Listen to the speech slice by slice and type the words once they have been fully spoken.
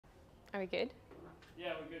Are we good?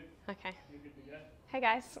 Yeah, we're good. Okay. You're good to go. Hey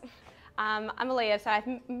guys. I'm Aaliyah, so I've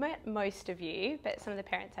met most of you, but some of the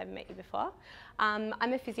parents haven't met you before. I'm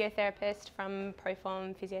a physiotherapist from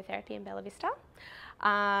Proform Physiotherapy in Bella Vista.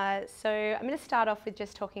 So I'm going to start off with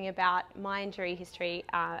just talking about my injury history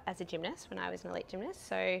as a gymnast when I was an elite gymnast.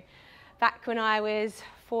 So back when I was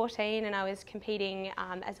 14 and I was competing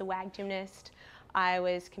as a WAG gymnast, I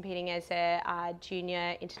was competing as a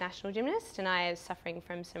junior international gymnast, and I was suffering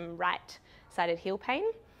from some right-sided heel pain.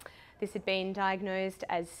 This had been diagnosed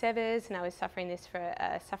as severs, and I was suffering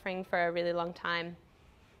for a really long time.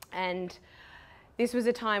 And this was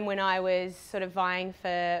a time when I was sort of vying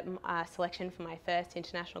for selection for my first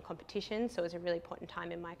international competition, so it was a really important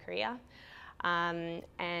time in my career.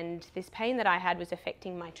 And this pain that I had was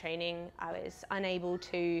affecting my training. I was unable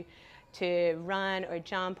to run or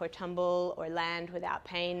jump or tumble or land without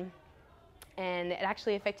pain. And it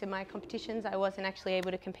actually affected my competitions. I wasn't actually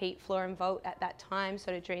able to compete floor and vault at that time,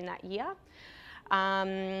 sort of during that year.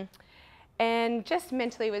 And just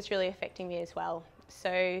mentally was really affecting me as well.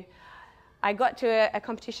 So I got to a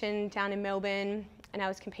competition down in Melbourne, and I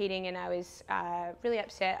was competing, and I was really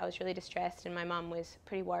upset. I was really distressed, and my mum was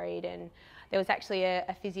pretty worried. And there was actually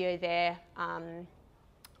a physio there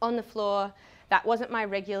on the floor. That wasn't my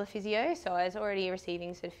regular physio, so I was already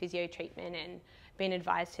receiving sort of physio treatment and been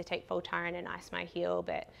advised to take Voltaren and ice my heel,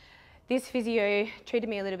 but this physio treated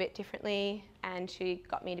me a little bit differently, and she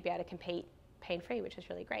got me to be able to compete pain-free, which was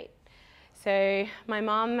really great. So my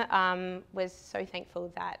mum was so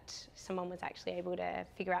thankful that someone was actually able to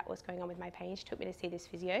figure out what's going on with my pain. She took me to see this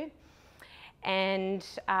physio, and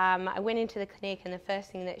I went into the clinic, and the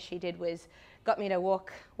first thing that she did was got me to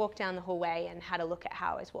walk down the hallway and had a look at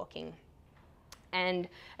how I was walking. And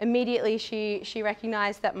immediately she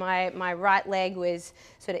recognised that my right leg was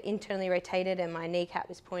sort of internally rotated and my kneecap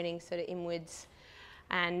was pointing sort of inwards.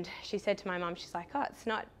 And she said to my mum, she's like, oh, it's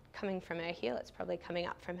not coming from her heel, it's probably coming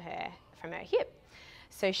up from her hip.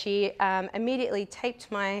 So she immediately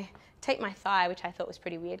taped my thigh, which I thought was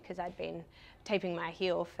pretty weird because I'd been taping my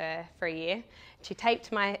heel for a year. She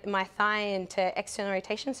taped my thigh into external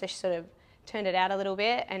rotation, so she sort of turned it out a little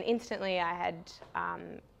bit, and instantly I had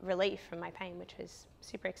relief from my pain, which was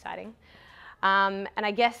super exciting. And I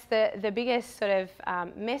guess the biggest sort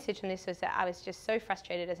of message from this was that I was just so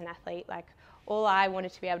frustrated as an athlete. Like, all I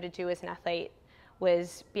wanted to be able to do as an athlete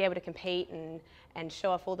was be able to compete and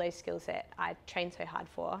show off all those skills that I trained so hard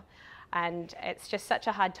for. And it's just such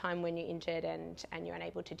a hard time when you're injured and you're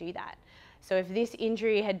unable to do that. So if this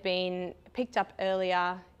injury had been picked up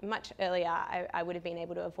earlier, much earlier, I would have been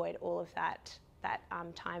able to avoid all of that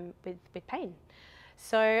time with pain.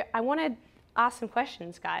 So I want to ask some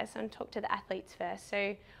questions, guys, and talk to the athletes first.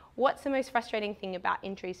 So what's the most frustrating thing about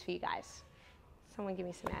injuries for you guys? Someone give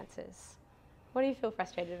me some answers. What do you feel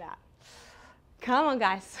frustrated about? Come on,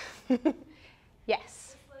 guys.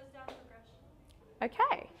 Yes. It slows down progression.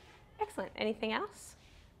 Okay, excellent. Anything else?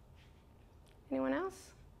 Anyone else?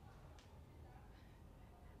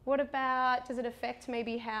 What about, does it affect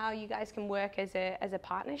maybe how you guys can work as a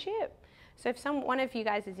partnership? So if one of you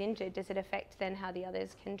guys is injured, does it affect then how the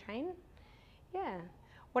others can train? Yeah.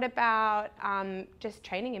 What about just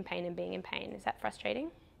training in pain and being in pain? Is that frustrating?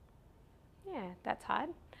 Yeah, that's hard.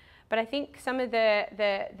 But I think some of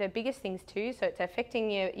the biggest things too, so it's affecting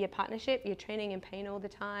your partnership, you're training in pain all the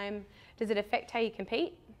time. Does it affect how you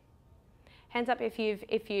compete? Hands up if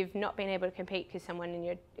you've not been able to compete because someone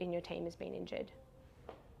in your team has been injured.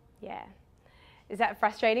 Yeah. Is that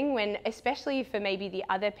frustrating when, especially for maybe the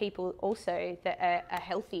other people also that are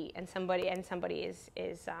healthy and somebody is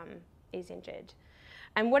injured?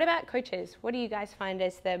 And what about coaches? What do you guys find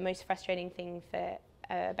as the most frustrating thing for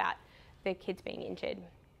about the kids being injured?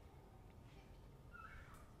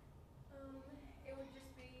 It would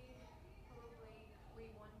just be probably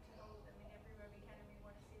we want to help them in every way we can, and we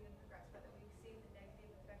want to see them progress, but then we see the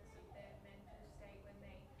negative effects of their mental state when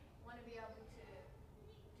they want to be able to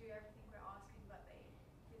do everything we're asking, but they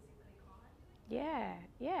physically can't. Yeah,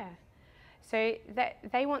 yeah. So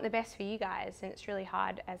they want the best for you guys, and it's really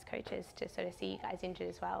hard as coaches to sort of see you guys injured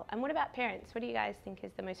as well. And what about parents? What do you guys think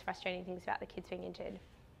is the most frustrating things about the kids being injured?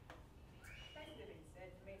 Basically been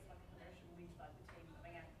said, for me it's like a progression with like the team not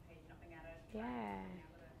being able to compete, not being able to Yeah. being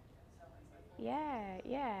able to so on and so forth.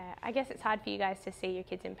 Yeah. I guess it's hard for you guys to see your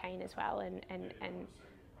kids in pain as well, and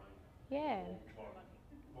yeah.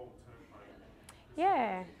 Long-term pain.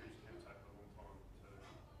 Yeah. Injuries can take a long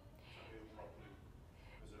time to heal properly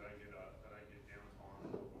because they don't get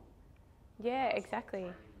downtime. Yeah, exactly.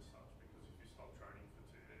 Training as such, because if you stop training for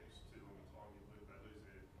too long a time, they lose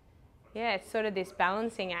their. Yeah, it's sort of this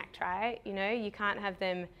balancing act, right? You know, you can't have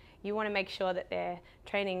them you want to make sure that they're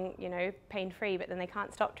training, you know, pain-free, but then they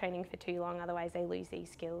can't stop training for too long, otherwise they lose these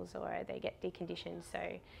skills or they get deconditioned. So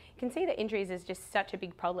you can see that injuries is just such a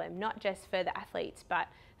big problem, not just for the athletes, but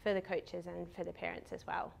for the coaches and for the parents as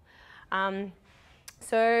well.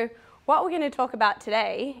 So what we're going to talk about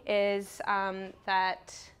today is so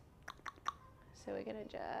we're going to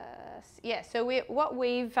just, so what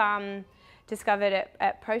we've discovered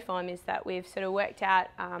at Proform is that we've sort of worked out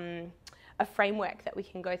a framework that we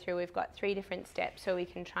can go through. We've got 3 different steps so we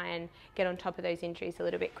can try and get on top of those injuries a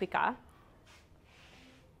little bit quicker.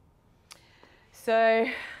 So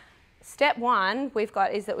step 1 we've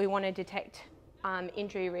got is that we want to detect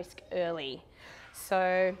injury risk early.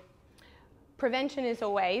 So prevention is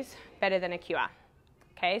always better than a cure.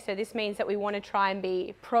 Okay, so this means that we want to try and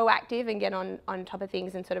be proactive and get on top of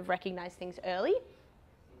things and sort of recognize things early.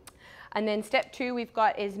 And then step 2 we've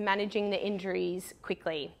got is managing the injuries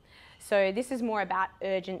quickly. So this is more about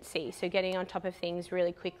urgency, so getting on top of things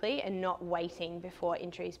really quickly and not waiting before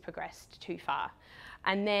injuries progressed too far.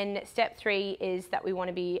 And then step 3 is that we want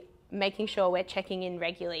to be making sure we're checking in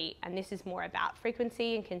regularly, and this is more about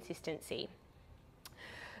frequency and consistency.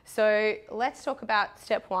 So let's talk about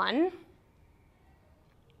step 1.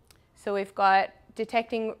 So we've got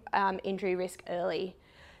detecting injury risk early.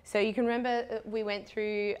 So you can remember we went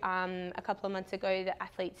through a couple of months ago that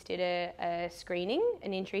athletes did a screening,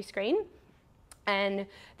 an injury screen. And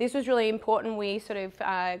this was really important. We sort of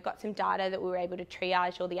got some data that we were able to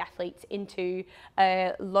triage all the athletes into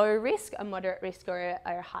a low risk, a moderate risk, or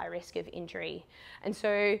a high risk of injury. And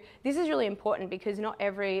so this is really important because not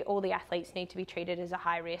all the athletes need to be treated as a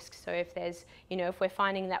high risk. So if there's, you know, if we're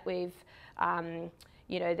finding that we've,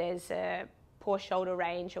 you know, there's a poor shoulder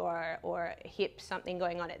range or hip, something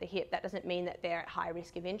going on at the hip, that doesn't mean that they're at high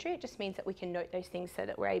risk of injury. It just means that we can note those things so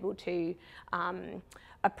that we're able to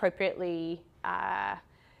appropriately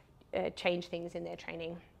change things in their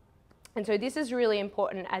training. And so this is really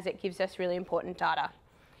important as it gives us really important data.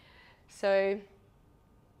 So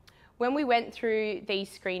when we went through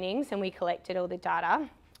these screenings and we collected all the data,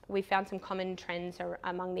 we found some common trends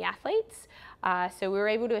among the athletes. So we were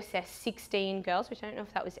able to assess 16 girls, which I don't know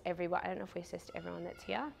if that was everyone. I don't know if we assessed everyone that's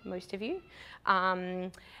here, most of you.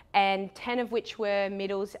 And 10 of which were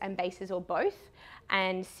middles and bases or both,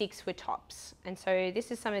 and 6 were tops. And so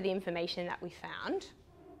this is some of the information that we found.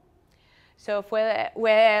 So if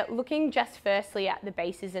we're looking just firstly at the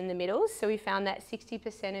bases and the middles, so we found that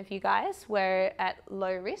 60% of you guys were at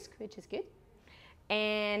low risk, which is good.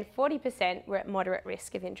 And 40% were at moderate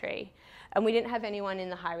risk of injury. And we didn't have anyone in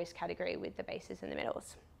the high risk category with the bases and the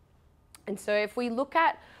middles. And so if we look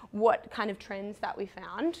at what kind of trends that we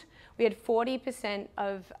found, we had 40%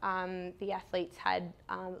 of the athletes had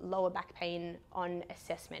lower back pain on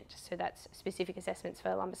assessment. So that's specific assessments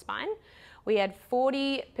for lumbar spine. We had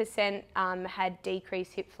 40% had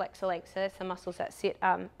decreased hip flexor length. So that's the muscles that sit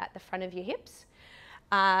at the front of your hips.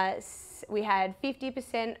 We had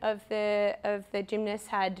 50% of the gymnasts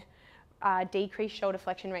had decreased shoulder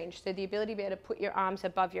flexion range, so the ability to be able to put your arms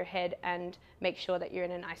above your head and make sure that you're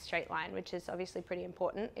in a nice straight line, which is obviously pretty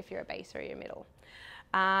important if you're a base or you're middle.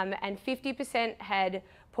 And 50% had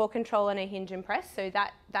poor control on a hinge and press, so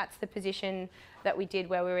that's the position that we did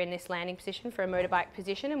where we were in this landing position for a motorbike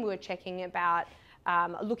position, and we were checking about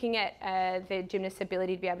looking at the gymnast's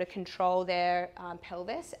ability to be able to control their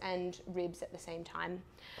pelvis and ribs at the same time.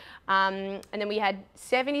 And then we had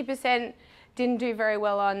 70% didn't do very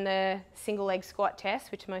well on the single leg squat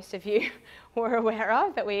test, which most of you were aware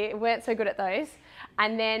of, that we weren't so good at those.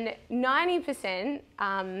 And then 90%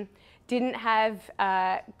 didn't have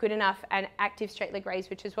good enough an active straight leg raise,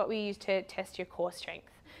 which is what we use to test your core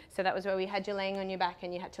strength. So that was where we had you laying on your back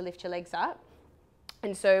and you had to lift your legs up.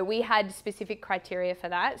 And so we had specific criteria for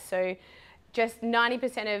that. So just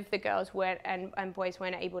 90% of the girls weren't, and boys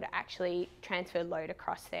weren't able to actually transfer load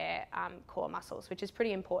across their core muscles, which is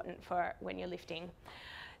pretty important for when you're lifting.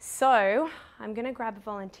 So I'm going to grab a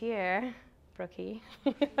volunteer, Brookie.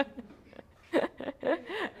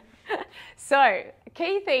 So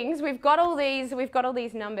key things, we've got all these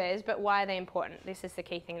numbers, but why are they important? This is the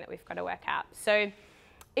key thing that we've got to work out. So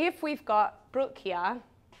if we've got Brooke here,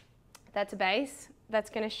 that's a base. That's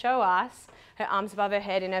going to show us her arms above her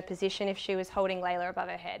head in her position if she was holding Layla above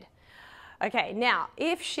her head. Okay, now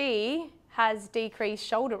if she has decreased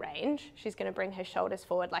shoulder range, she's going to bring her shoulders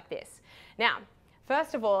forward like this. Now,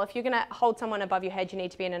 first of all, if you're going to hold someone above your head, you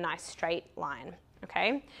need to be in a nice straight line.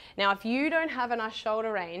 Okay? Now, if you don't have enough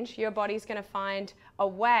shoulder range, your body's going to find a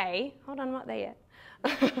way. Hold on, I'm not there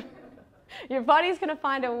yet. Your body's going to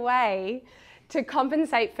find a way to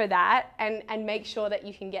compensate for that and make sure that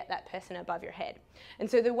you can get that person above your head. And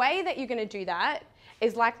so the way that you're going to do that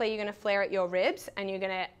is likely you're going to flare at your ribs and you're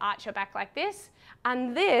going to arch your back like this.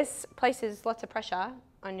 And this places lots of pressure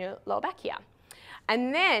on your lower back here.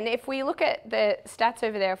 And then if we look at the stats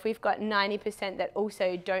over there, if we've got 90% that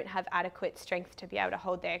also don't have adequate strength to be able to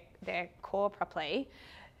hold their core properly,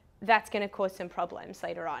 that's going to cause some problems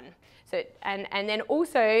later on. So, and then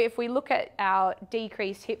also, if we look at our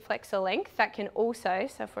decreased hip flexor length, that can also,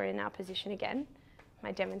 so if we're in our position again,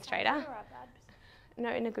 my demonstrator.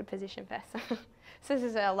 No, in a good position first. So this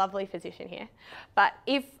is a lovely position here. But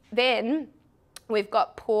if then we've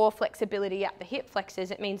got poor flexibility at the hip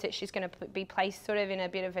flexors, it means that she's going to be placed sort of in a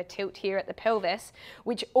bit of a tilt here at the pelvis,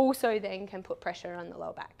 which also then can put pressure on the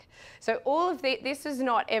lower back. So all of this is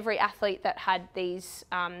not every athlete that had these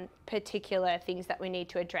particular things that we need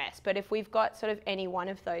to address, but if we've got sort of any one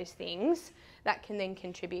of those things, that can then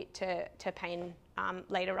contribute to pain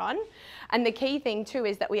later on. And the key thing too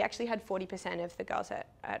is that we actually had 40% of the girls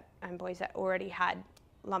and boys that already had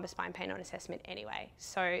lumbar spine pain on assessment anyway.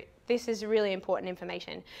 So this is really important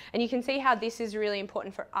information. And you can see how this is really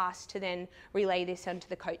important for us to then relay this onto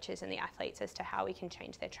the coaches and the athletes as to how we can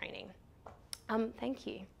change their training. Thank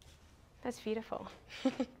you. That's beautiful.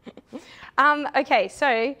 Okay,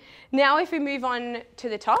 so now if we move on to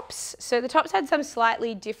the tops. So the tops had some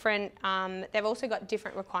slightly different, they've also got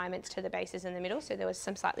different requirements to the bases in the middle. So there was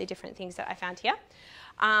some slightly different things that I found here.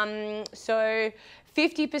 So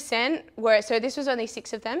 50% were, so this was only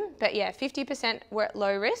 6 of them, but yeah, 50% were at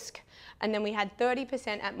low risk. And then we had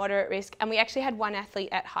 30% at moderate risk. And we actually had 1 athlete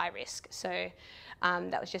at high risk. So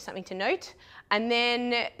that was just something to note. And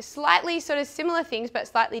then slightly sort of similar things, but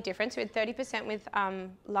slightly different. So we had 30% with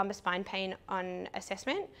lumbar spine pain on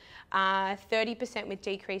assessment, 30% with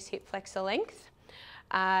decreased hip flexor length,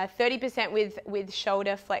 30% with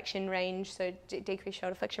shoulder flexion range, so decreased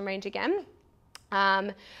shoulder flexion range again.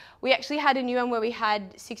 We actually had a new one where we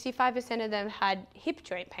had 65% of them had hip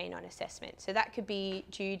joint pain on assessment. So that could be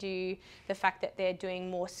due to the fact that they're doing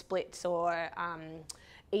more splits or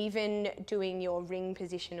even doing your ring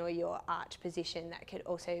position or your arch position. That could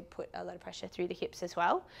also put a lot of pressure through the hips as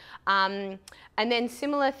well. And then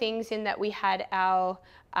similar things in that we had our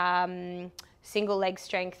single leg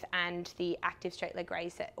strength and the active straight leg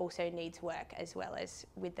raise that also needs work, as well as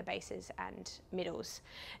with the bases and middles.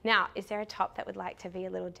 Now, is there a top that would like to be a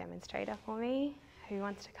little demonstrator for me? Who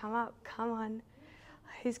wants to come up? Come on.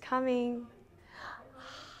 Who's coming?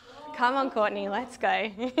 Come on, Courtney, let's go.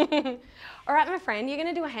 All right, my friend, you're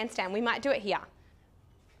going to do a handstand. We might do it here.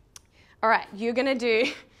 All right, you're going to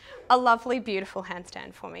do a lovely, beautiful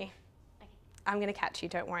handstand for me. I'm going to catch you,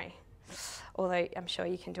 don't worry. Although I'm sure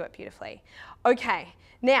you can do it beautifully. Okay,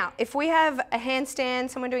 now if we have a handstand,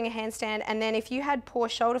 someone doing a handstand, and then if you had poor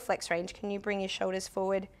shoulder flex range, can you bring your shoulders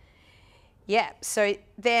forward? Yeah, so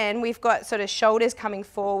then we've got sort of shoulders coming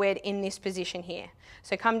forward in this position here.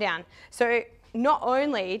 So come down. So not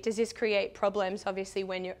only does this create problems, obviously,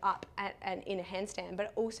 when you're up and in a handstand, but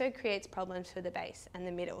it also creates problems for the base and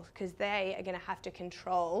the middle, because they are going to have to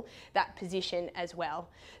control that position as well.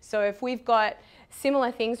 So if we've got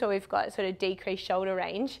similar things where we've got sort of decreased shoulder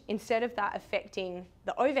range, instead of that affecting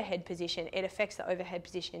the overhead position, it affects the overhead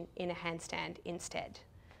position in a handstand instead.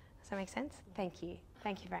 Does that make sense? Thank you.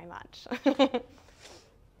 Thank you very much.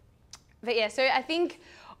 But yeah, so I think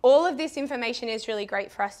all of this information is really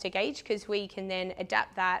great for us to gauge, because we can then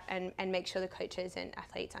adapt that and make sure the coaches and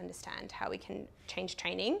athletes understand how we can change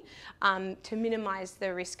training to minimise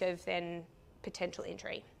the risk of then potential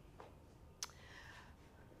injury.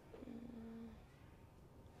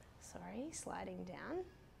 Sorry, sliding down.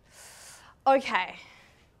 Okay,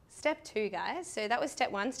 step 2, guys. So that was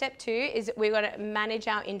step 1. Step 2 is we've got to manage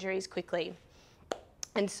our injuries quickly.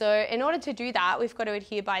 And so in order to do that, we've got to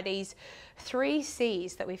adhere by these 3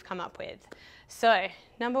 C's that we've come up with. So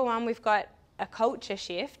number 1, we've got a culture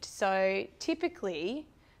shift. So typically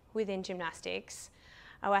within gymnastics,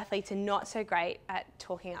 our athletes are not so great at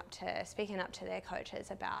speaking up to their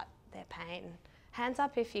coaches about their pain. Hands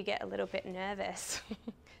up if you get a little bit nervous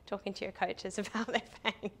talking to your coaches about their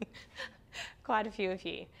pain. Quite a few of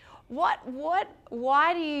you. Why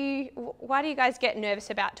do you guys get nervous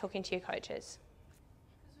about talking to your coaches?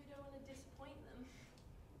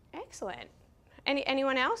 Excellent.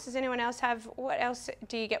 Anyone else? Does anyone else have, what else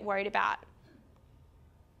do you get worried about?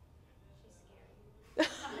 She's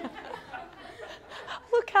scary.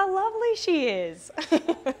 Look how lovely she is.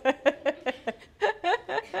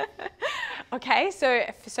 Okay,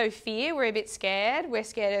 so fear, we're a bit scared. We're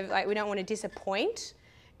scared of, like, we don't want to disappoint.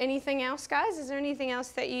 Anything else, guys? Is there anything else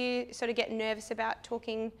that you sort of get nervous about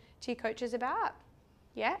talking to your coaches about?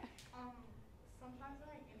 Yeah? Sometimes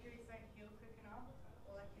like injuries don't heal quick enough,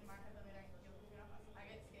 or like in my head when they don't heal quick enough, I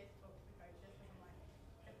get scared to talk to the coaches because I'm like,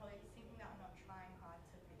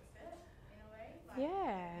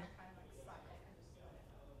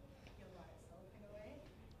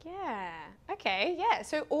 Yeah, okay, yeah.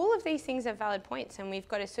 So all of these things are valid points, and we've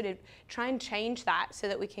got to sort of try and change that so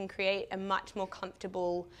that we can create a much more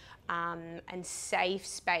comfortable and safe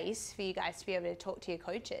space for you guys to be able to talk to your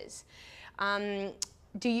coaches.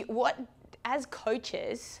 As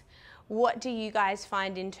coaches, what do you guys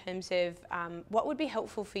find in terms of what would be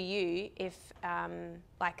helpful for you if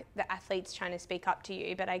like the athlete's trying to speak up to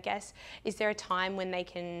you, but I guess, is there a time when they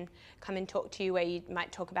can come and talk to you where you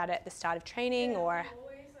might talk about it at the start of training, or?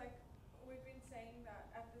 Always, like, we've been saying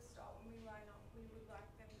that at the start when we line up, we would like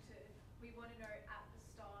them to, we want to know at the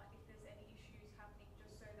start if there's any issues happening,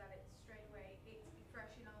 just so that it's straight away, it's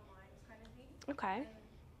fresh in our minds kind of thing. Okay. And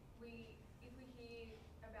if we hear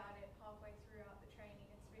about it halfway throughout the training,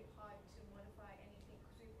 it's a bit hard to modify anything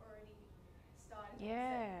because we've already started on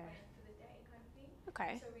Yeah. set plan for the day kind of thing.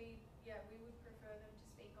 Okay. So we would prefer them to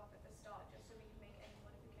speak up at the start just so we can make any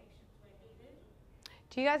modifications where needed.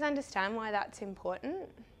 Do you guys understand why that's important?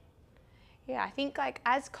 Yeah, I think like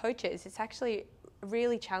as coaches, it's actually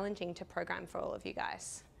really challenging to program for all of you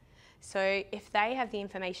guys. So if they have the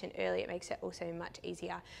information early, it makes it also much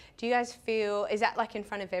easier. Do you guys feel, is that like in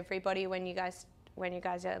front of everybody when you guys are in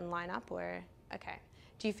lineup, or? Okay.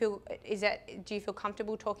 Do you feel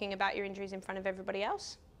comfortable talking about your injuries in front of everybody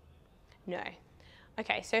else? No.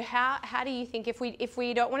 Okay, so how do you think, if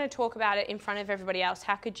we don't want to talk about it in front of everybody else,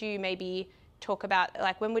 how could you maybe talk about,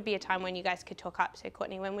 like, when would be a time when you guys could talk up? So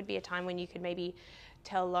Courtney, when would be a time when you could maybe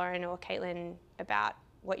tell Lauren or Caitlin about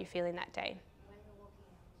what you're feeling that day? When we're walking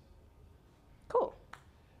out. Cool.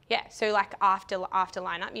 Yeah, so like after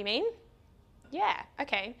lineup, you mean? Yeah,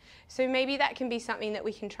 okay. So maybe that can be something that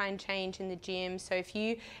we can try and change in the gym. So if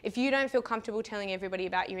you don't feel comfortable telling everybody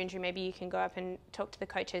about your injury, maybe you can go up and talk to the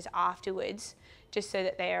coaches afterwards, just so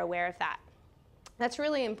that they are aware of that. That's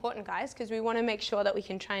really important, guys, because we want to make sure that we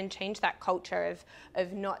can try and change that culture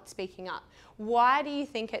of not speaking up. Why do you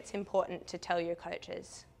think it's important to tell your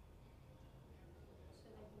coaches? So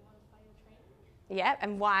they can modify your training. Yeah,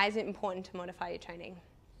 and why is it important to modify your training?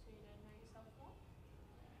 So you don't know yourself well.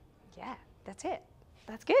 Yeah, that's it.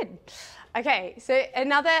 That's good. Okay, so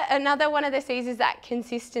another one of the C's is that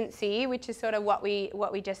consistency, which is sort of what we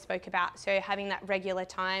just spoke about. So having that regular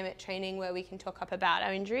time at training where we can talk up about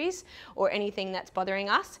our injuries or anything that's bothering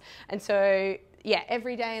us. And so, yeah,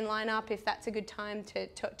 every day in lineup, if that's a good time to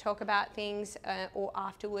talk about things, or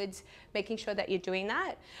afterwards, making sure that you're doing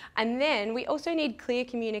that. And then we also need clear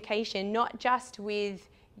communication, not just with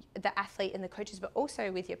the athlete and the coaches, but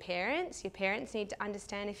also with your parents. Your parents need to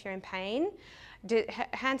understand if you're in pain.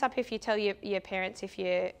 Hands up if you tell your parents if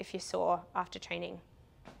you're sore after training.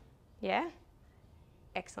 Yeah?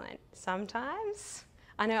 Excellent. Sometimes.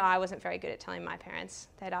 I know I wasn't very good at telling my parents.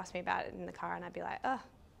 They'd ask me about it in the car and I'd be like, oh,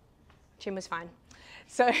 gym was fine.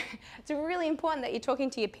 So it's really important that you're talking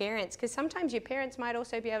to your parents, because sometimes your parents might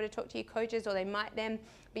also be able to talk to your coaches, or they might then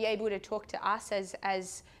be able to talk to us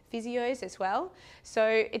as physios as well.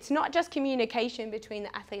 So it's not just communication between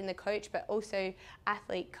the athlete and the coach, but also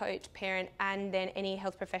athlete, coach, parent, and then any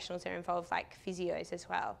health professionals that are involved, like physios as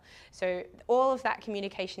well. So all of that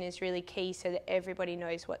communication is really key so that everybody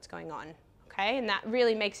knows what's going on, okay? And that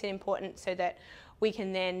really makes it important so that we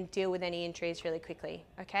can then deal with any injuries really quickly,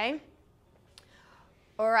 okay?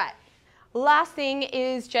 All right. Last thing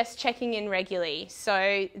is just checking in regularly.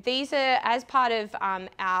 So these are, as part of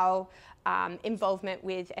our involvement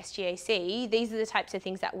with SGAC, these are the types of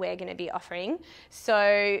things that we're going to be offering.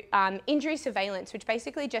 So injury surveillance, which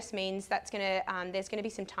basically just means that's going to there's going to be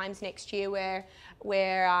some times next year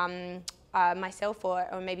where myself or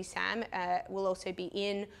maybe Sam will also be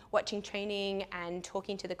in watching training and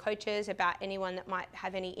talking to the coaches about anyone that might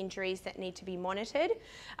have any injuries that need to be monitored.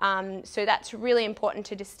 So that's really important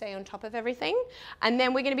to just stay on top of everything. And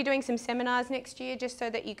then we're going to be doing some seminars next year just so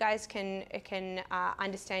that you guys can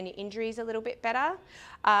understand your injuries a little bit better.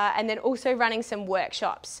 And then also running some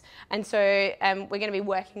workshops. And so we're going to be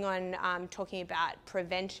working on talking about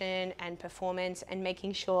prevention and performance and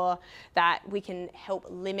making sure that we can help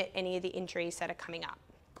limit any of the injuries that are coming up.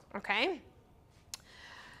 Okay?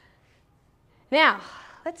 Now,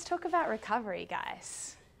 let's talk about recovery,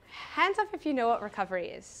 guys. Hands up if you know what recovery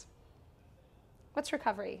is. What's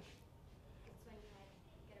recovery? It's when you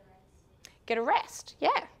get a rest. Get a rest,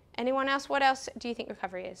 yeah. Anyone else? What else do you think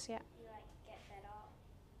recovery is? Yeah. You get better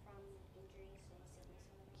from injuries or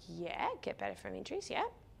sickness. Yeah, get better from injuries, yeah.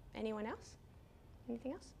 Anyone else?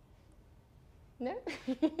 Anything else? No?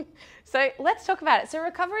 So let's talk about it. So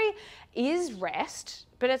recovery is rest,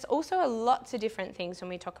 but it's also lots of different things when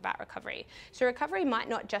we talk about recovery. So recovery might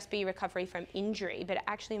not just be recovery from injury, but it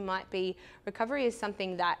actually might be recovery is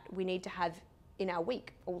something that we need to have in our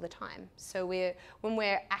week all the time. So when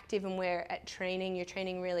we're active and we're at training, you're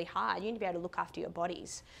training really hard, you need to be able to look after your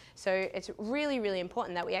bodies. So it's really, really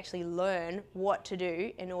important that we actually learn what to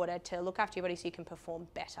do in order to look after your body so you can perform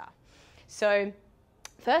better. So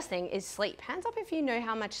first thing is sleep. Hands up if you know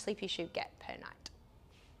how much sleep you should get per night.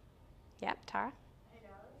 Yep, Tara?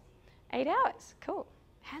 8 hours. 8 hours, cool.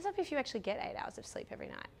 Hands up if you actually get 8 hours of sleep every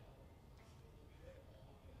night.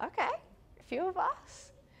 Okay, a few of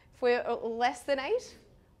us. If we're less than 8,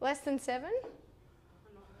 less than 7?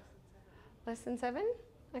 Less than 7?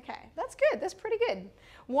 Okay, that's good, that's pretty good.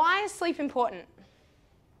 Why is sleep important?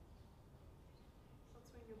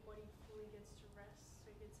 That's when your body fully gets to rest,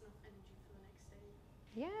 so it gets enough energy for the next day.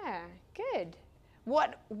 Yeah, good.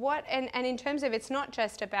 And in terms of, it's not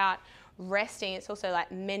just about resting, it's also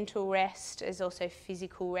like mental rest, is also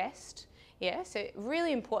physical rest. Yeah, so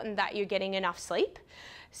really important that you're getting enough sleep.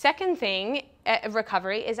 Second thing,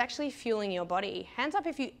 recovery, is actually fueling your body. Hands up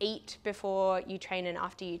if you eat before you train and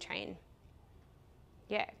after you train.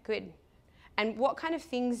 Yeah, good. And what kind of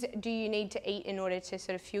things do you need to eat in order to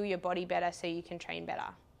sort of fuel your body better so you can train better?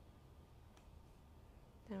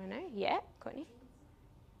 I don't know. Yeah, Courtney?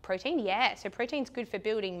 Protein, yeah. So protein's good for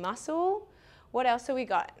building muscle. What else have we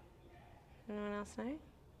got? Anyone else know?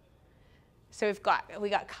 So we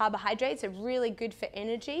got carbohydrates, are really good for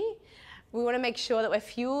energy. We want to make sure that we're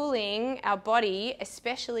fueling our body,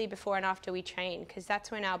 especially before and after we train, because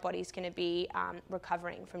that's when our body's going to be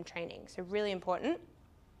recovering from training. So really important.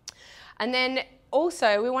 And then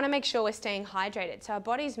also, we want to make sure we're staying hydrated. So our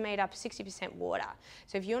body's made up 60% water.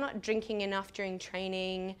 So if you're not drinking enough during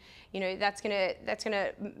training, you know, that's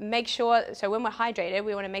gonna make sure, so when we're hydrated,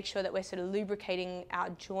 we want to make sure that we're sort of lubricating our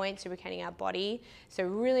joints, lubricating our body. So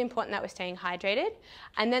really important that we're staying hydrated.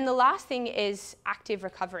 And then the last thing is active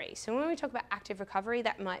recovery. So when we talk about active recovery,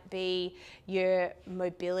 that might be your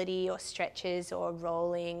mobility or stretches or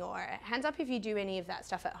rolling, or hands up if you do any of that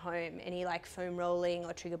stuff at home, any like foam rolling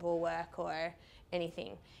or trigger ball work or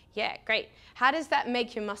anything. Yeah, great. How does that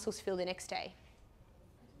make your muscles feel the next day?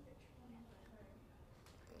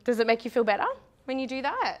 Does it make you feel better when you do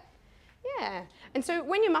that? Yeah. And so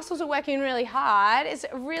when your muscles are working really hard, it's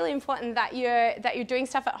really important that you're doing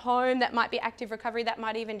stuff at home that might be active recovery, that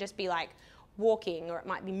might even just be like walking, or it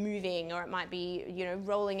might be moving, or it might be, you know,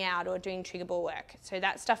 rolling out or doing trigger ball work. So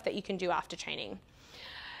that's stuff that you can do after training.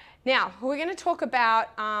 Now, we're going to talk about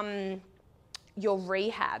your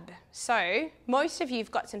rehab. So most of you have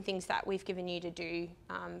got some things that we've given you to do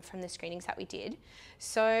from the screenings that we did.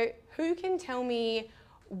 So who can tell me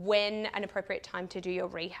when an appropriate time to do your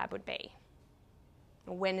rehab would be?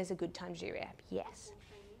 When is a good time to do rehab? Yes.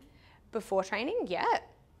 Before training? Yeah.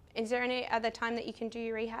 Is there any other time that you can do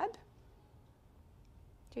your rehab?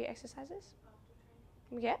 Do your exercises? After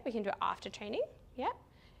training. Yeah, we can do it after training. Yeah.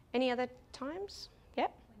 Any other times? Yeah.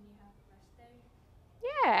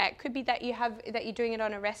 Yeah, it could be that you're doing it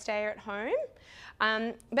on a rest day or at home.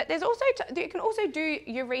 But there's also you can also do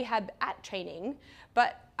your rehab at training.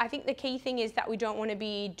 But I think the key thing is that we don't want to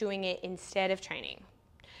be doing it instead of training.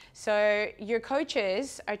 So your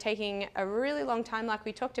coaches are taking a really long time, like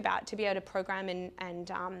we talked about, to be able to program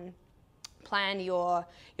and plan your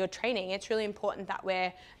training. It's really important that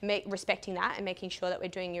we're respecting that and making sure that we're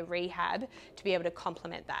doing your rehab to be able to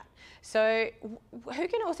complement that. So who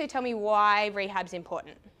can also tell me why rehab's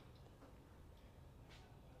important?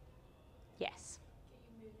 Yes. Get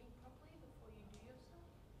you moving properly before you do your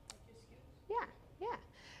stuff, like your skills. Yeah, yeah.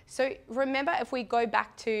 So remember, if we go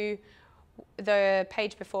back to the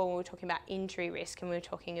page before when we were talking about injury risk and we were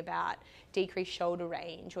talking about decreased shoulder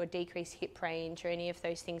range or decreased hip range or any of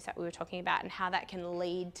those things that we were talking about and how that can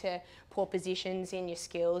lead to poor positions in your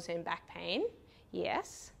skills and back pain.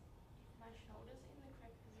 Yes? My shoulder's in the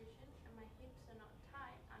correct position and my hips are not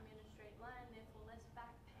tight. I'm in a straight line, therefore less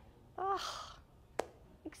back pain. Oh,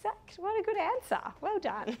 exact. What a good answer. Well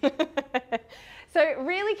done. So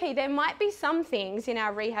really key, there might be some things in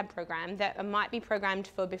our rehab program that might be programmed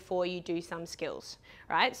for before you do some skills,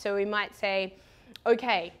 right? So we might say,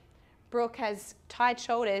 okay, Brooke has tight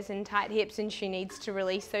shoulders and tight hips and she needs to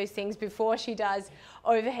release those things before she does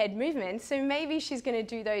overhead movements. So maybe she's going to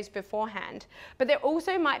do those beforehand. But there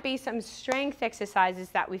also might be some strength exercises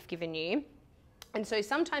that we've given you. And so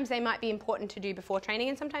sometimes they might be important to do before training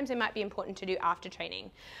and sometimes they might be important to do after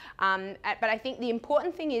training. But I think the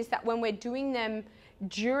important thing is that when we're doing them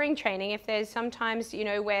during training, if there's sometimes, you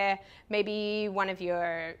know, where maybe one of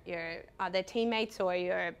your other teammates or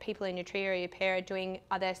your people in your trio or your pair are doing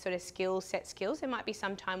other sort of set skills, there might be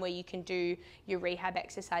some time where you can do your rehab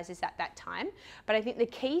exercises at that time. But I think the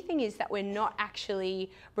key thing is that we're not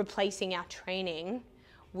actually replacing our training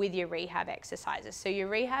with your rehab exercises. So your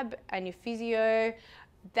rehab and your physio,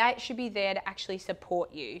 that should be there to actually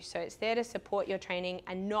support you. So it's there to support your training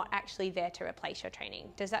and not actually there to replace your training.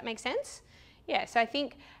 Does that make sense? Yeah, so I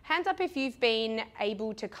think hands up if you've been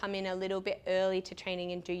able to come in a little bit early to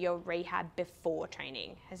training and do your rehab before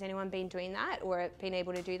training. Has anyone been doing that or been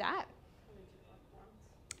able to do that?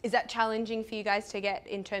 Is that challenging for you guys to get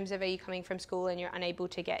in terms of, are you coming from school and you're unable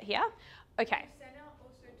to get here? Okay. Send out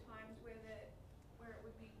also times where it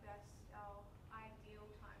would be best, our ideal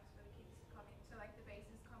times for the kids to come in. So like the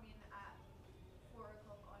bases come in at 4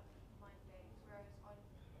 o'clock on Mondays, whereas on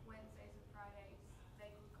Wednesdays and Fridays they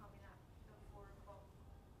could come in at the 4 o'clock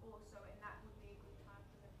also, and that would be a good time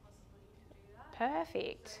for them possibly to do that.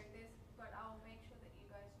 Perfect. So but I'll make sure that you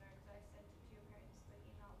guys know, because I sent it to your parents the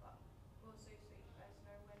email, but also so you guys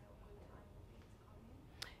know when a good time will be to come in.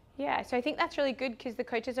 Yeah, so I think that's really good because the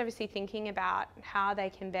coach is obviously thinking about how they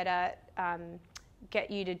can better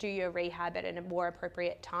get you to do your rehab at a more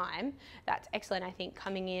appropriate time. That's excellent. I think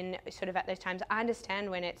coming in sort of at those times, I understand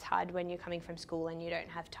when it's hard when you're coming from school and you don't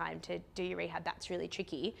have time to do your rehab. That's really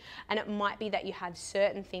tricky. And it might be that you have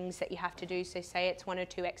certain things that you have to do. So say it's 1 or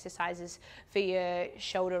 2 exercises for your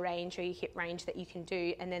shoulder range or your hip range that you can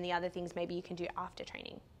do, and then the other things maybe you can do after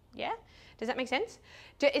training. Yeah? Does that make sense?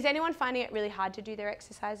 Is anyone finding it really hard to do their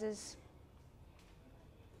exercises?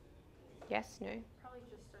 Yes? No? Probably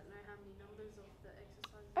just don't know how many numbers of the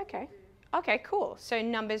exercises Okay. we do. Okay, cool. So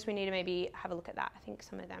numbers, we need to maybe have a look at that. I think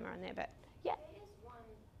some of them are on there, but yeah. There is one,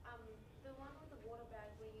 the one with the water bag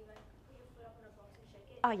where you like put your foot up in a box and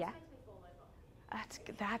shake it. Oh, It yeah. just makes me fall over.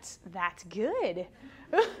 That's good.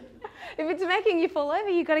 If it's making you fall over,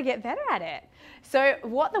 you've got to get better at it. So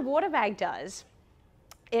what the water bag does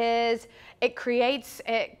is it creates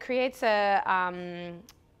an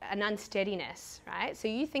unsteadiness, right? So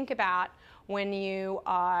you think about when you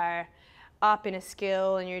are up in a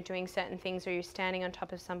skill and you're doing certain things, or you're standing on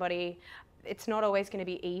top of somebody, it's not always going to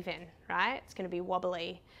be even, right? It's going to be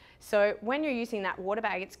wobbly. So when you're using that water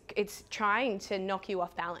bag, it's trying to knock you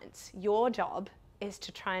off balance. Your job is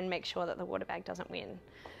to try and make sure that the water bag doesn't win.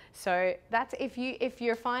 So that's if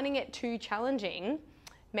you're finding it too challenging,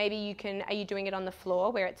 maybe you can, are you doing it on the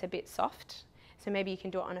floor where it's a bit soft? So maybe you can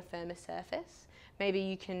do it on a firmer surface. Maybe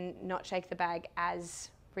you can not shake the bag as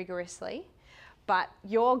rigorously. But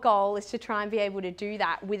your goal is to try and be able to do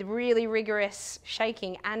that with really rigorous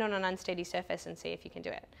shaking and on an unsteady surface and see if you can do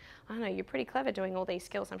it. I don't know, you're pretty clever doing all these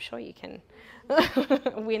skills. I'm sure you can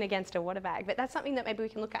win against a water bag, but that's something that maybe we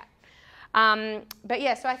can look at. But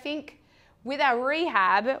yeah, so I think with our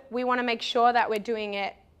rehab, we want to make sure that we're doing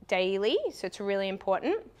it daily, so it's really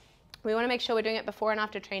important. We want to make sure we're doing it before and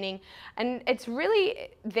after training, and it's really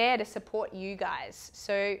there to support you guys.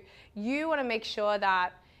 So you want to make sure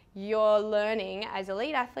that you're learning, as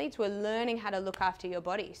elite athletes, we're learning how to look after your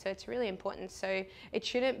body. So it's really important. So it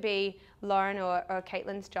shouldn't be Lauren or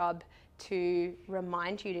Caitlin's job to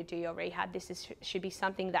remind you to do your rehab. Should be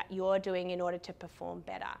something that you're doing in order to perform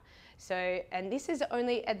better. So, and this is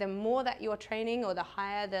only, the more that you're training or the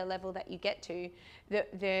higher the level that you get to,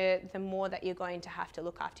 the more that you're going to have to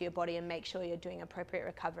look after your body and make sure you're doing appropriate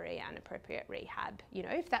recovery and appropriate rehab, you know,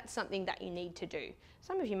 if that's something that you need to do.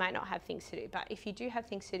 Some of you might not have things to do, but if you do have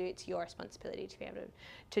things to do, it's your responsibility to be able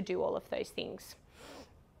to do all of those things.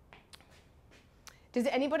 Does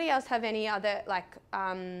anybody else have any other,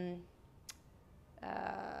 are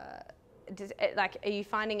you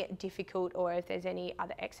finding it difficult, or if there's any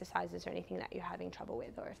other exercises or anything that you're having trouble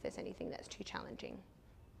with, or if there's anything that's too challenging?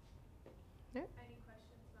 No? Any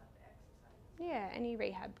questions about the exercises? Yeah, any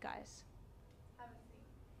rehab guys? Haven't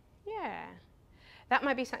seen. Yeah. That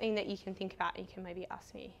might be something that you can think about, and you can maybe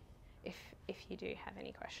ask me if you do have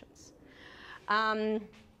any questions.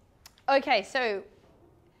 Okay, so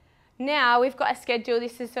now we've got a schedule.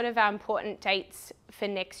 This is sort of our important dates for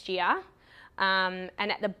next year. And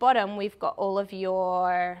at the bottom, we've got all of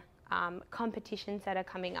your competitions that are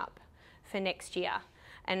coming up for next year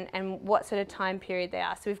and what sort of time period they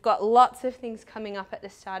are. So we've got lots of things coming up at the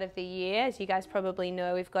start of the year. As you guys probably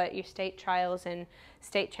know, we've got your state trials and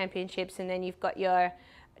state championships, and then you've got your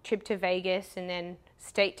trip to Vegas and then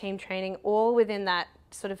state team training, all within that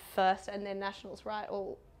sort of first, and then nationals, right,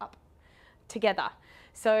 all up together.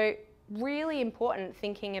 So really important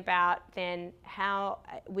thinking about then how,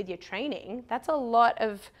 with your training, that's a lot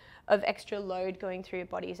of extra load going through your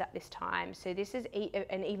bodies at this time. So this is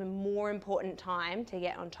an even more important time to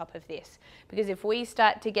get on top of this, because if we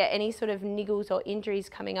start to get any sort of niggles or injuries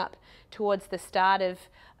coming up towards the start of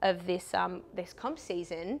this this comp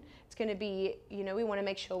season, it's going to be, you know, we want to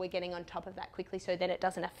make sure we're getting on top of that quickly so that it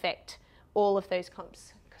doesn't affect all of those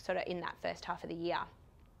comps sort of in that first half of the year.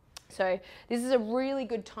 So this is a really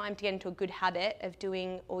good time to get into a good habit of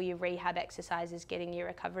doing all your rehab exercises, getting your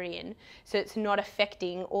recovery in, so it's not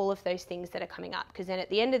affecting all of those things that are coming up. Because then at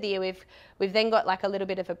the end of the year, we've then got like a little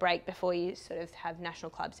bit of a break before you sort of have national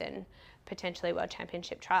clubs and potentially world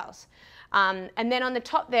championship trials. And then on the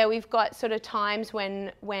top there, we've got sort of times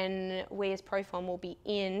when we as Proform will be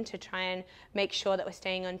in to try and make sure that we're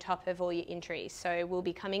staying on top of all your injuries. So we'll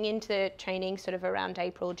be coming into training sort of around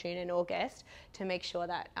April, June and August to make sure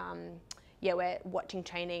that we're watching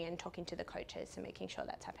training and talking to the coaches and making sure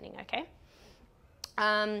that's happening, okay?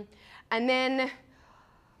 And then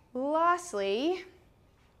lastly,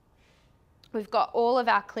 we've got all of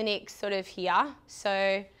our clinics sort of here.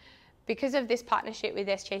 So because of this partnership with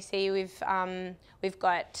SGAC, we've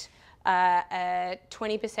got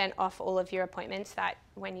 20% off all of your appointments that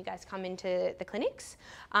when you guys come into the clinics.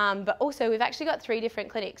 But also we've actually got 3 different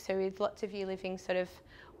clinics. So with lots of you living sort of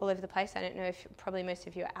all over the place, I don't know if probably most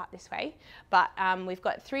of you are out this way, but we've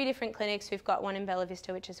got 3 different clinics. We've got one in Bella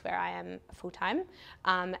Vista, which is where I am full-time,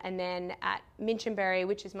 and then at Minchinbury,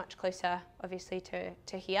 which is much closer obviously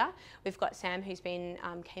to here, we've got Sam, who's been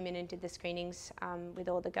came in and did the screenings with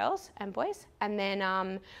all the girls and boys, and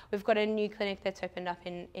then we've got a new clinic that's opened up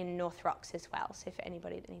in North Rocks as well, so for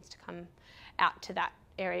anybody that needs to come out to that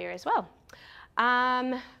area as well.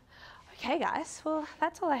 Okay guys, well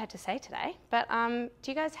that's all I had to say today, but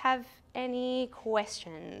do you guys have any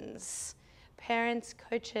questions? Parents,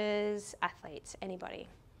 coaches, athletes, anybody?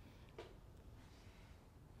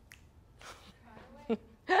 I don't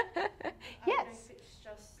know Yes. if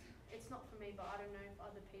it's not for me, but I don't know if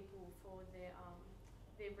other people for their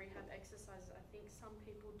rehab exercises, I think some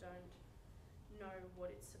people don't know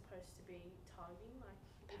what it's supposed to be targeting, like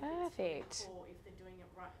if Perfect. it's for their core, if they're doing it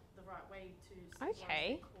the right way to Okay.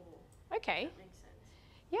 their core. Okay. That makes sense.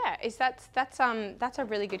 Yeah, that's a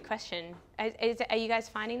really good question. Are you guys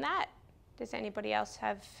finding that? Does anybody else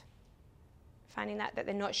have finding that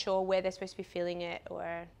they're not sure where they're supposed to be feeling it,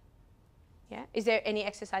 or yeah? Is there any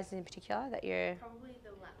exercises in particular that you're? Probably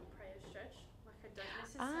the Latin prayer stretch. Like I don't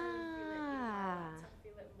necessarily feel it in my lats, I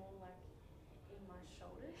feel it more like in my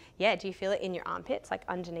shoulders. Yeah, do you feel it in your armpits, like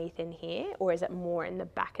underneath in here, or is it more in the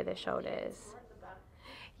back of the shoulders? More at the back.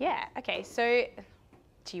 Yeah, okay, so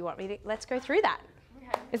do you want me to, let's go through that.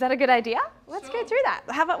 Okay. Is that a good idea? Let's go through that.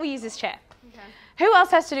 How about we use this chair? Okay. Who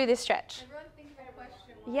else has to do this stretch? Everyone think of a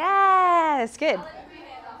question. Yes, good.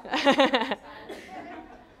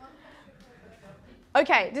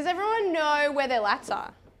 Okay, does everyone know where their lats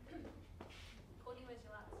are?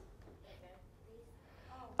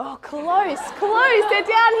 Oh, close, they're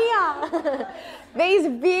down here. These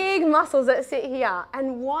big muscles that sit here.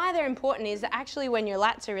 And why they're important is that actually when your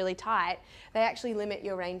lats are really tight, they actually limit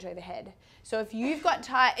your range overhead. So if you've got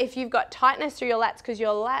tightness through your lats, because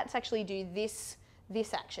your lats actually do this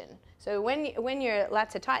action. So when your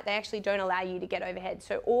lats are tight, they actually don't allow you to get overhead.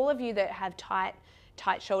 So all of you that have tight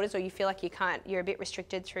shoulders, or you feel like you're a bit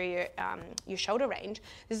restricted through your shoulder range,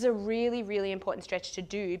 this is a really, really important stretch to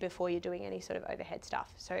do before you're doing any sort of overhead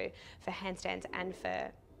stuff. So for handstands and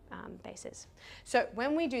for bases. So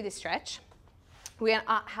when we do this stretch, we're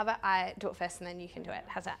gonna, how about I do it first and then you can do it.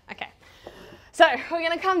 How's that? Okay. So we're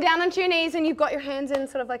gonna come down onto your knees and you've got your hands in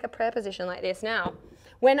sort of like a prayer position like this. Now,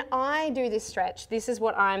 when I do this stretch, this is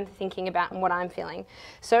what I'm thinking about and what I'm feeling.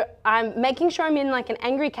 So I'm making sure I'm in like an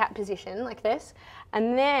angry cat position like this,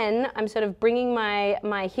 and then I'm sort of bringing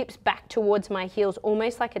my hips back towards my heels,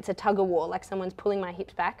 almost like it's a tug of war, like someone's pulling my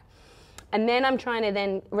hips back. And then I'm trying to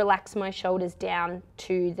then relax my shoulders down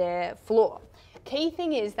to the floor. Key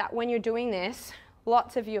thing is that when you're doing this,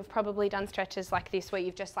 lots of you have probably done stretches like this where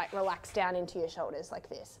you've just like relaxed down into your shoulders like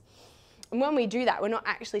this. And when we do that, we're not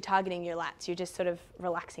actually targeting your lats, you're just sort of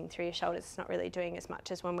relaxing through your shoulders. It's not really doing as much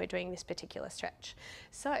as when we're doing this particular stretch.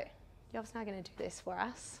 So, Yov's now gonna do this for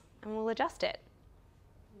us and we'll adjust it.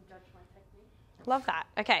 You judge my technique. Love that.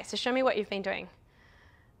 Okay, so show me what you've been doing.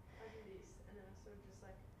 I do this and then I sort of just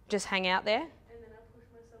like, Just hang out there? and then I push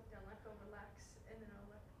myself down, like I'll relax and then I'll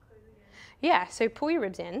like close again. Yeah, so pull your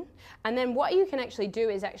ribs in, and then what you can actually do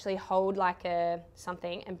is actually hold like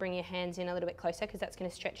something and bring your hands in a little bit closer, because that's going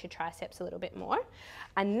to stretch your triceps a little bit more.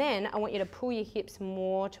 And then I want you to pull your hips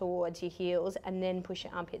more towards your heels and then push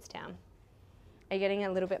your armpits down. Are you getting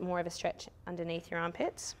a little bit more of a stretch underneath your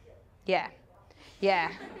armpits? Yeah.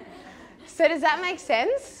 Yeah. So does that make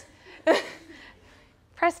sense?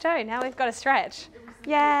 Presto, now we've got a stretch.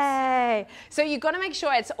 Yay! So you've got to make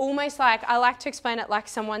sure it's almost like, I like to explain it like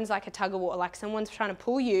someone's like a tug of war, like someone's trying to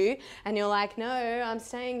pull you and you're like, no, I'm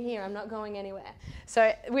staying here, I'm not going anywhere.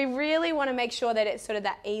 So we really want to make sure that it's sort of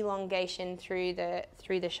that elongation through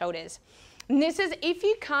the shoulders. And this is, if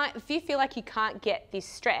you feel like you can't get this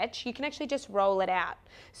stretch, you can actually just roll it out.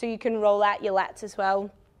 So you can roll out your lats as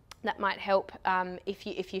well. That might help if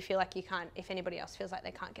you feel like you can't, if anybody else feels like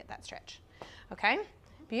they can't get that stretch. Okay?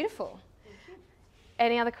 Beautiful.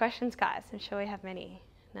 Any other questions, guys? I'm sure we have many.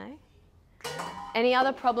 No? Any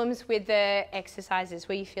other problems with the exercises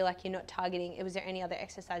where you feel like you're not targeting? Was there any other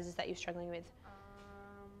exercises that you're struggling with?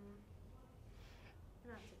 I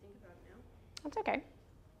have to think about it now. That's okay.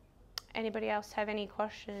 Anybody else have any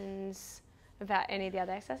questions about any of the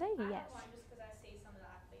other exercises? I Yes. have one just because I see some of the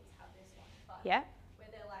athletes have this one, but Yeah. where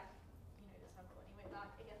they're like, just have Courtney with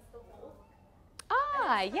like against the wall.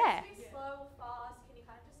 Ah, yeah. Be slow or fast. Can you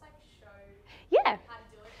kind of just like show Yeah. how to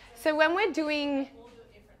do it? So when we're doing, We'll do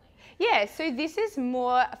it differently. yeah, so this is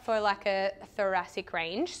more for like a thoracic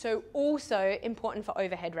range, so also important for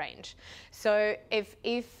overhead range. So if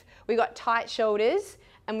we got tight shoulders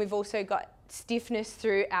and we've also got stiffness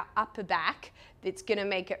through our upper back, it's going to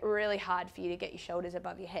make it really hard for you to get your shoulders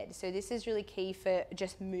above your head. So this is really key for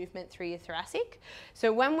just movement through your thoracic.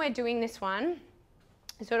 So when we're doing this one,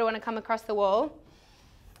 you sort of want to come across the wall,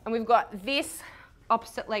 and we've got this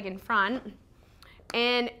opposite leg in front,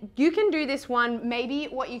 and you can do this one, maybe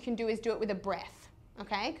what you can do is do it with a breath,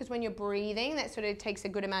 okay? Because when you're breathing, that sort of takes a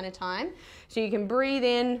good amount of time. So you can breathe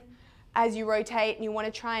in as you rotate, and you want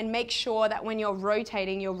to try and make sure that when you're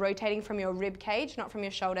rotating from your rib cage, not from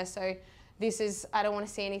your shoulder. So this is, I don't want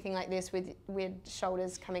to see anything like this with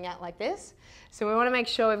shoulders coming out like this. So we want to make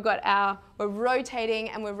sure we're rotating,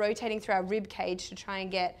 and we're rotating through our rib cage to try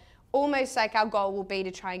and get, almost like our goal will be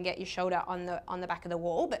to try and get your shoulder on the back of the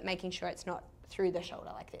wall, but making sure it's not through the shoulder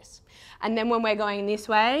like this. And then when we're going this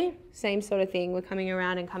way, same sort of thing, we're coming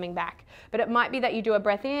around and coming back. But it might be that you do a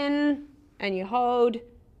breath in and you hold,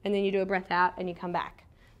 and then you do a breath out and you come back.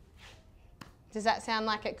 Does that sound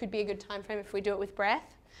like it could be a good time frame if we do it with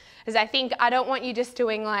breath? Because I don't want you just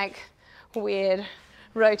doing like weird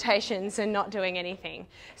rotations and not doing anything.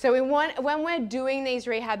 So when we're doing these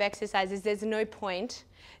rehab exercises, there's no point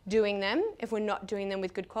doing them if we're not doing them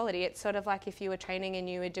with good quality. It's sort of like if you were training and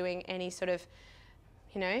you were doing any sort of,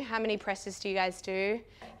 how many presses do you guys do?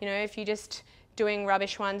 If you're just doing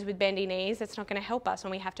rubbish ones with bendy knees, that's not going to help us when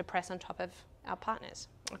we have to press on top of our partners,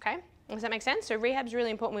 okay? Does that make sense? So rehab's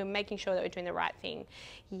really important. We're making sure that we're doing the right thing.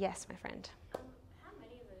 Yes, my friend. How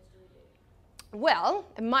many of those do we do? Well,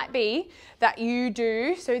 it might be that you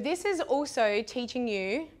do, so this is also teaching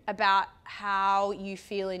you about how you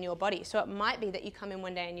feel in your body. So it might be that you come in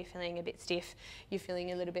one day and you're feeling a bit stiff, you're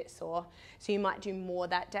feeling a little bit sore, so you might do more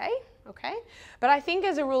that day, okay? But I think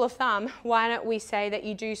as a rule of thumb, why don't we say that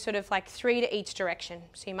you do sort of like 3 to each direction.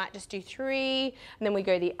 So you might just do 3, and then we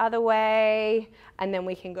go the other way, and then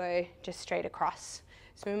we can go just straight across.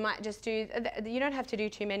 So we might just do, you don't have to do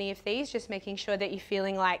too many of these, just making sure that you're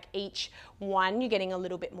feeling like each one, you're getting a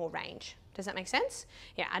little bit more range. Does that make sense?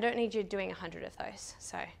 Yeah, I don't need you doing 100 of those.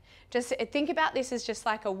 So just think about this as just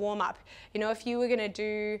like a warm-up. If you were going to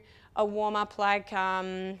do a warm-up like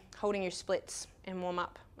holding your splits in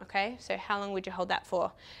warm-up, okay? So how long would you hold that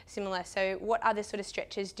for? Similar. So what other sort of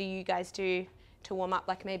stretches do you guys do to warm up?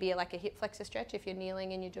 Like maybe like a hip flexor stretch if you're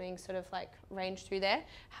kneeling and you're doing sort of like range through there.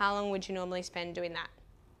 How long would you normally spend doing that?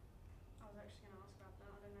 I was actually going to ask about that.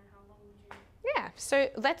 I don't know, how long would you... Yeah, so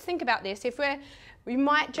let's think about this. We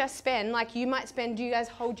might just spend, like you might spend, do you guys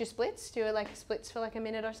hold your splits? Do like splits for like a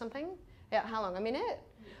minute or something? Yeah, how long, a minute?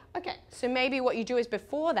 Yeah. Okay, so maybe what you do is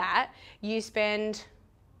before that, you spend,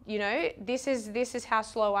 this is how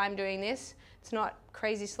slow I'm doing this. It's not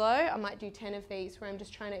crazy slow. I might do 10 of these where I'm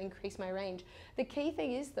just trying to increase my range. The key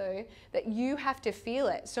thing is though, that you have to feel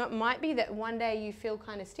it. So it might be that one day you feel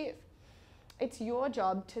kind of stiff. It's your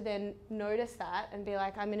job to then notice that and be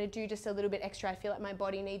like, I'm going to do just a little bit extra. I feel like my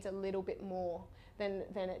body needs a little bit more than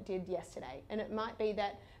it did yesterday. And it might be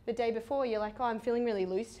that the day before you're like, oh, I'm feeling really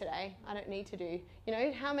loose today. I don't need to do,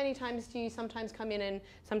 how many times do you sometimes come in and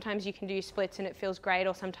sometimes you can do splits and it feels great,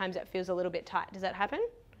 or sometimes it feels a little bit tight. Does that happen?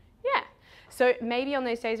 Yeah. So maybe on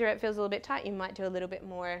those days where it feels a little bit tight, you might do a little bit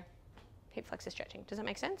more hip flexor stretching. Does that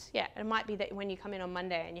make sense? Yeah. It might be that when you come in on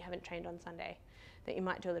Monday and you haven't trained on Sunday, that you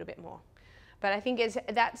might do a little bit more. But I think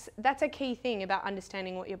that's a key thing about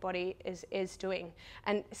understanding what your body is doing,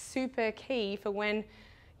 and super key for when,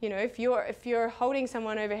 if you're holding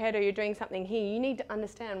someone overhead or you're doing something here, you need to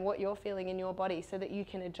understand what you're feeling in your body so that you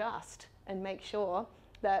can adjust and make sure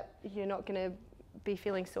that you're not going to be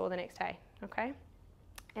feeling sore the next day. Okay?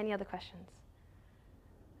 Any other questions?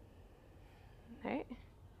 No?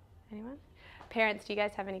 Anyone? Parents, do you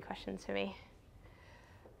guys have any questions for me?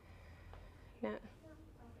 No?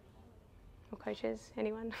 Or coaches?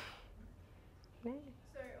 Anyone? No?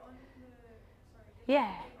 So on the,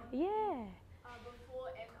 sorry. Yeah.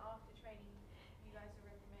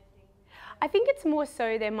 I think it's more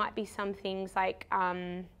so there might be some things like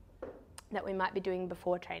that we might be doing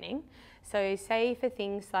before training. So say for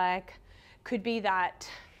things like, could be that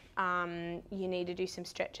you need to do some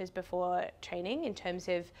stretches before training in terms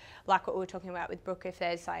of like what we were talking about with Brooke, if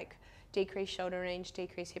there's like decreased shoulder range,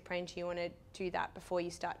 decreased hip range, you want to do that before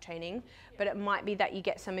you start training. But it might be that you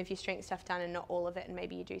get some of your strength stuff done and not all of it, and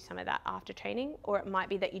maybe you do some of that after training. Or it might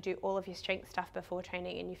be that you do all of your strength stuff before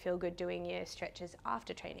training and you feel good doing your stretches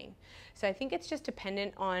after training. So I think it's just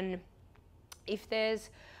dependent on if there's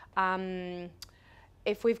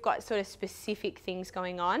if we've got sort of specific things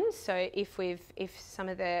going on. So if some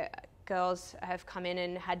of the girls have come in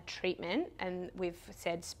and had treatment and we've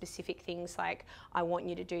said specific things like, I want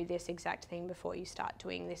you to do this exact thing before you start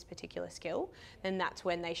doing this particular skill, then that's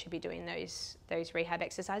when they should be doing those rehab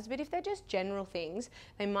exercises. But if they're just general things,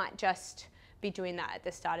 they might just be doing that at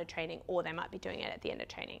the start of training, or they might be doing it at the end of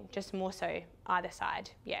training, just more so either side,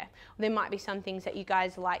 yeah. There might be some things that you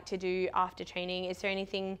guys like to do after training. Is there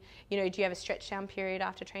anything, do you have a stretch down period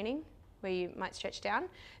after training where you might stretch down?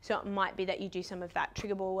 So it might be that you do some of that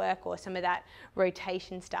trigger ball work or some of that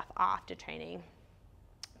rotation stuff after training.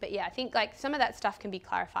 But yeah, I think like some of that stuff can be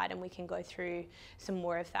clarified and we can go through some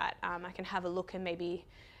more of that. I can have a look and maybe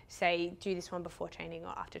say, do this one before training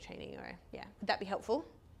or after training, or yeah. Would that be helpful?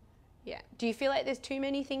 Yeah. Do you feel like there's too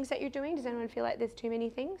many things that you're doing? Does anyone feel like there's too many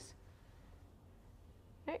things?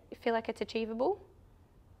 No? You feel like it's achievable?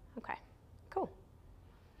 Okay, cool.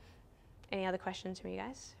 Any other questions from you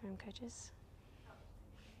guys, from coaches?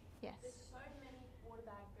 Yes. There's so many water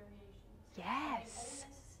bag variations. Yes.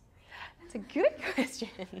 That's a good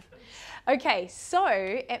question. Okay, so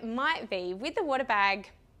it might be with the water bag,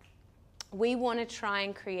 we want to try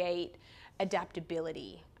and create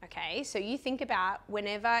adaptability. Okay, so you think about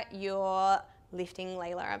whenever you're lifting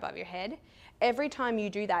Layla above your head, every time you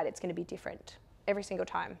do that, it's going to be different. Every single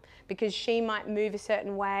time, because she might move a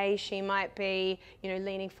certain way, she might be,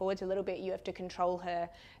 leaning forwards a little bit, you have to control her.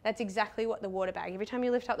 That's exactly what the water bag, every time you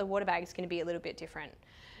lift up the water bag, it's going to be a little bit different.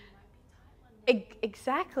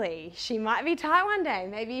 Exactly. She might be tight one day.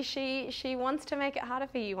 Maybe she wants to make it harder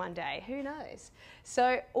for you one day. Who knows?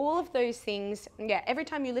 So all of those things, yeah, every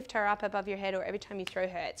time you lift her up above your head or every time you throw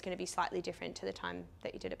her, it's going to be slightly different to the time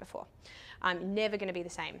that you did it before. Never going to be the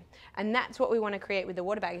same. And that's what we want to create with the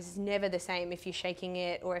water bag. It's never the same if you're shaking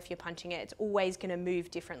it or if you're punching it. It's always going to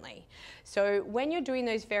move differently. So when you're doing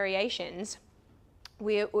those variations,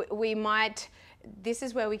 we might... This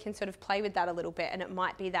is where we can sort of play with that a little bit, and it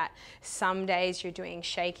might be that some days you're doing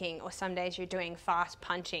shaking or some days you're doing fast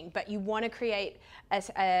punching, but you want to create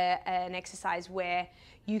an exercise where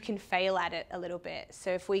you can fail at it a little bit. So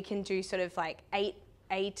if we can do sort of like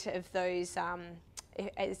eight of those,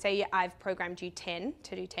 say I've programmed you 10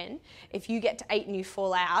 to do 10, if you get to 8 and you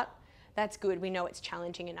fall out, that's good. We know it's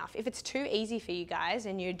challenging enough. If it's too easy for you guys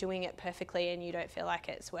and you're doing it perfectly and you don't feel like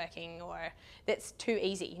it's working, or that's too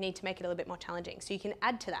easy, you need to make it a little bit more challenging. So you can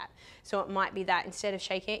add to that. So it might be that instead of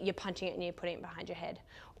shaking it, you're punching it and you're putting it behind your head,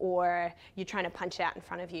 or you're trying to punch it out in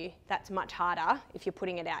front of you. That's much harder if you're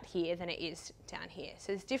putting it out here than it is down here.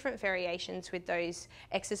 So there's different variations with those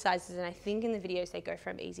exercises, and I think in the videos they go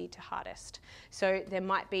from easy to hardest. So there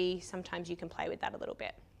might be sometimes you can play with that a little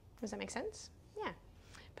bit. Does that make sense? Yeah.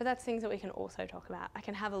 But that's things that we can also talk about. I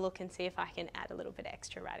can have a look and see if I can add a little bit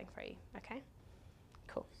extra writing for you, okay?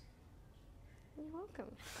 Cool. You're welcome.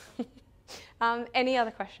 Any other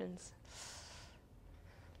questions?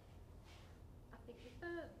 I think with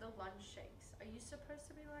the lunge shakes, are you supposed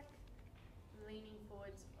to be like leaning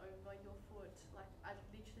forwards over your foot? Like, I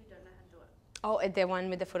literally don't know how to do it. Oh, the one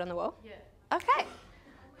with the foot on the wall? Yeah. Okay.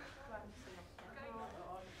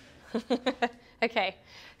 Okay,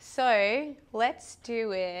 so let's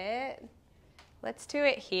do it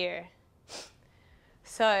here.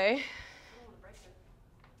 So,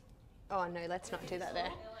 oh no, let's not do that there.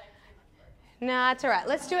 Nah, it's all right.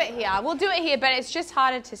 Let's do it here. We'll do it here, but it's just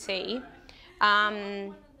harder to see.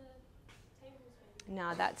 No,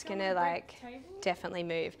 that's gonna like definitely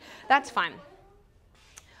move. That's fine.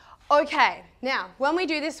 Okay, now when we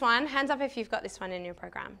do this one, hands up if you've got this one in your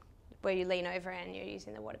program, where you lean over and you're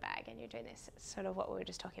using the water bag and you're doing this. It's sort of what we were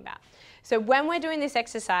just talking about. So when we're doing this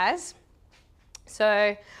exercise,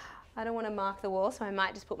 so I don't want to mark the wall, so I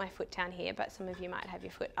might just put my foot down here, but some of you might have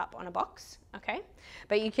your foot up on a box, okay?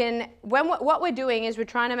 But you can, what we're doing is we're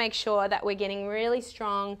trying to make sure that we're getting really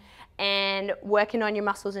strong and working on your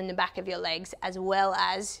muscles in the back of your legs as well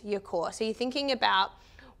as your core. So you're thinking about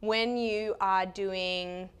when you are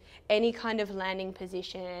doing any kind of landing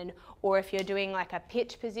position, or if you're doing like a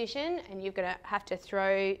pitch position and you're gonna have to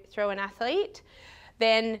throw an athlete,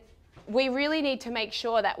 then we really need to make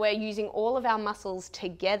sure that we're using all of our muscles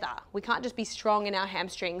together. We can't just be strong in our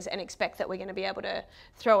hamstrings and expect that we're going to be able to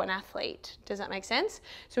throw an athlete. Does that make sense?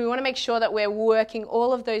 So we want to make sure that we're working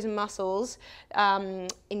all of those muscles in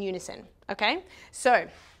unison, okay? So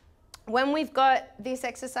when we've got this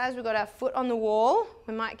exercise, we've got our foot on the wall.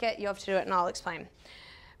 We might get Yov to do it and I'll explain.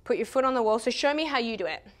 Put your foot on the wall. So show me how you do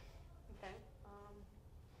it. Okay.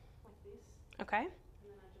 Like this. Okay. And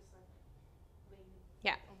then I just like lean.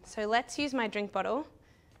 Yeah. So let's use my drink bottle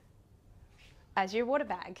as your water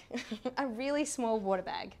bag. A really small water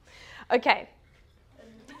bag. Okay.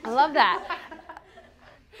 I love that.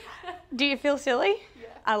 Do you feel silly? Yeah.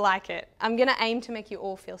 I like it. I'm going to aim to make you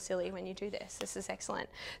all feel silly when you do this. This is excellent.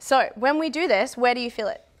 So when we do this, where do you feel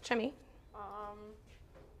it? Show me. I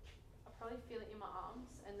probably feel it in my arms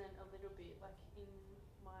and then a little bit like in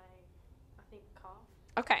my, I think, calf.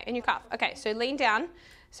 Okay, in your calf. Okay, so lean down.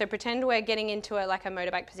 So pretend we're getting into like a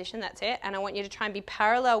motorbike position, that's it. And I want you to try and be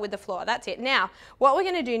parallel with the floor, that's it. Now, what we're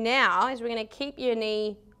gonna do now is we're gonna keep your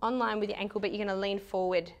knee on line with your ankle, but you're gonna lean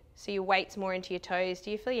forward so your weight's more into your toes.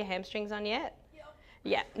 Do you feel your hamstrings on yet? Yep.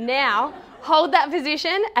 Yeah, now hold that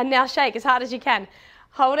position and now shake as hard as you can.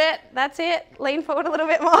 Hold it, that's it. Lean forward a little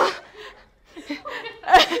bit more.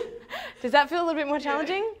 Does that feel a little bit more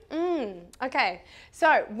challenging? Okay,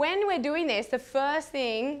 so when we're doing this, the first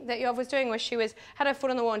thing that Yov was doing was she had her foot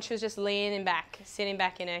on the wall and she was just leaning back, sitting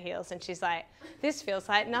back in her heels, and she's like, this feels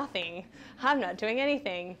like nothing. I'm not doing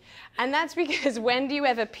anything. And that's because when do you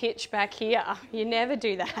ever pitch back here? You never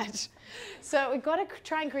do that. So we've got to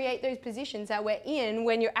try and create those positions that we're in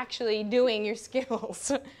when you're actually doing your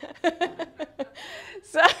skills.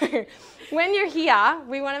 So when you're here,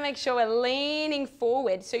 we want to make sure we're leaning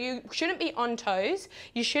forward. So you shouldn't be on toes.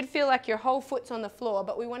 You should feel like your whole foot's on the floor,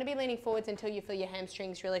 but we want to be leaning forwards until you feel your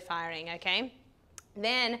hamstrings really firing, okay?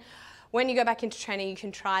 Then when you go back into training, you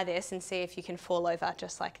can try this and see if you can fall over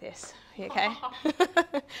just like this, okay?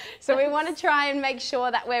 So we want to try and make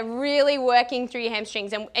sure that we're really working through your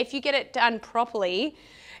hamstrings. And if you get it done properly,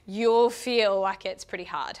 you'll feel like it's pretty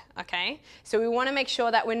hard, okay? So we want to make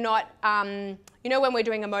sure that we're not, you know when we're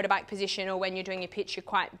doing a motorbike position or when you're doing your pitch, you're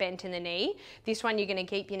quite bent in the knee. This one, you're going to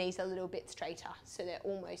keep your knees a little bit straighter, so they're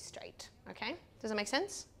almost straight, okay? Does that make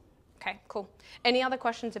sense? Okay, cool. Any other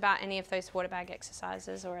questions about any of those water bag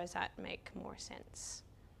exercises, or does that make more sense?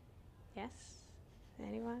 Yes?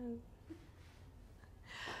 Anyone?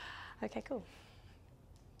 Okay, cool.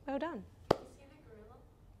 Well done.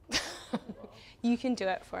 You can do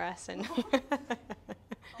it for us. And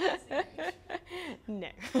no.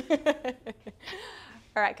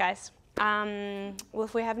 All right, guys. Well,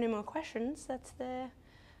 if we have no more questions, that's the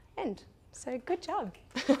end. So good job.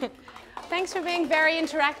 Thanks for being very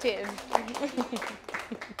interactive.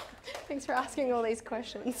 Thanks for asking all these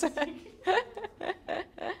questions.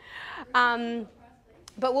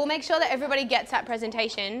 But we'll make sure that everybody gets that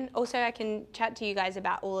presentation. Also, I can chat to you guys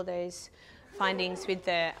about all of those findings with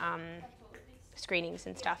the screenings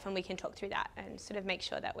and stuff, and we can talk through that and sort of make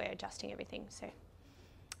sure that we're adjusting everything. So,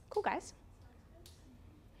 cool, guys.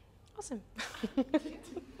 Awesome.